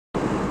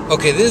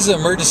Okay, this is an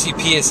emergency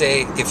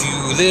PSA if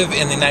you live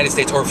in the United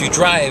States or if you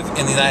drive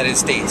in the United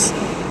States.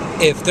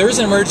 If there's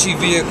an emergency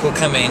vehicle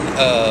coming,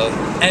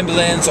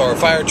 ambulance or a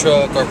fire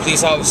truck or a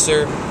police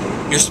officer,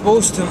 you're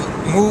supposed to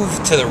move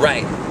to the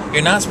right.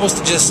 You're not supposed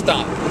to just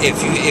stop.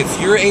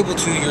 If you're able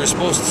to, you're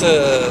supposed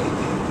to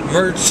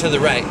merge to the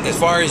right as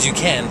far as you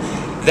can.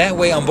 That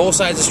way, on both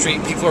sides of the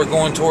street, people are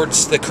going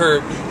towards the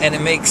curb, and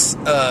it makes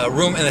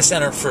room in the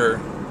center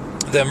for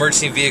the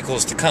emergency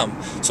vehicles to come.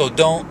 So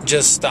don't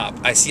just stop.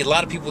 I see a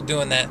lot of people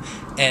doing that,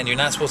 and you're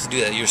not supposed to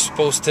do that. You're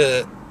supposed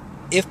to,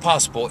 if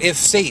possible, if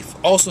safe,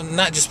 also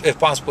not just if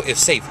possible, if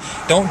safe.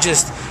 Don't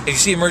just, if you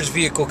see an emergency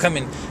vehicle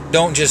coming,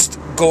 don't just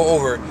go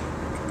over.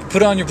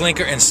 Put on your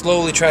blinker and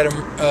slowly try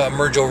to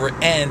merge over,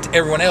 and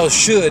everyone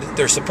else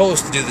they're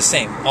supposed to do the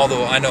same,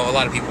 although I know a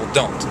lot of people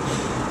don't.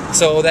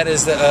 So that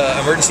is the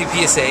emergency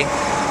PSA,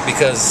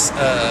 because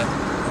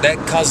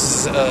that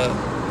causes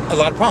a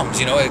lot of problems.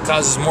 You know, it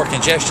causes more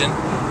congestion,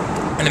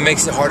 and it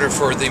makes it harder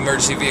for the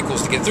emergency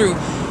vehicles to get through,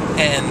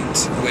 and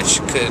which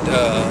could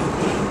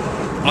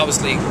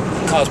obviously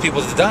cause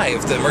people to die.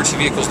 If the emergency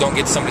vehicles don't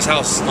get to somebody's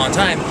house on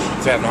time,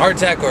 if they're having a heart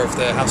attack or if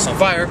the house is on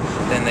fire,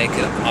 then they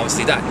could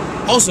obviously die.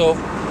 Also,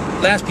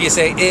 last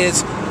PSA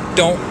is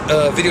don't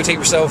videotape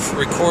yourself,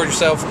 record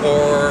yourself,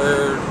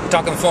 or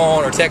talk on the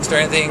phone or text or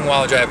anything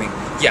while driving.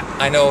 Yeah,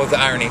 I know the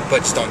irony, but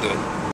just don't do it.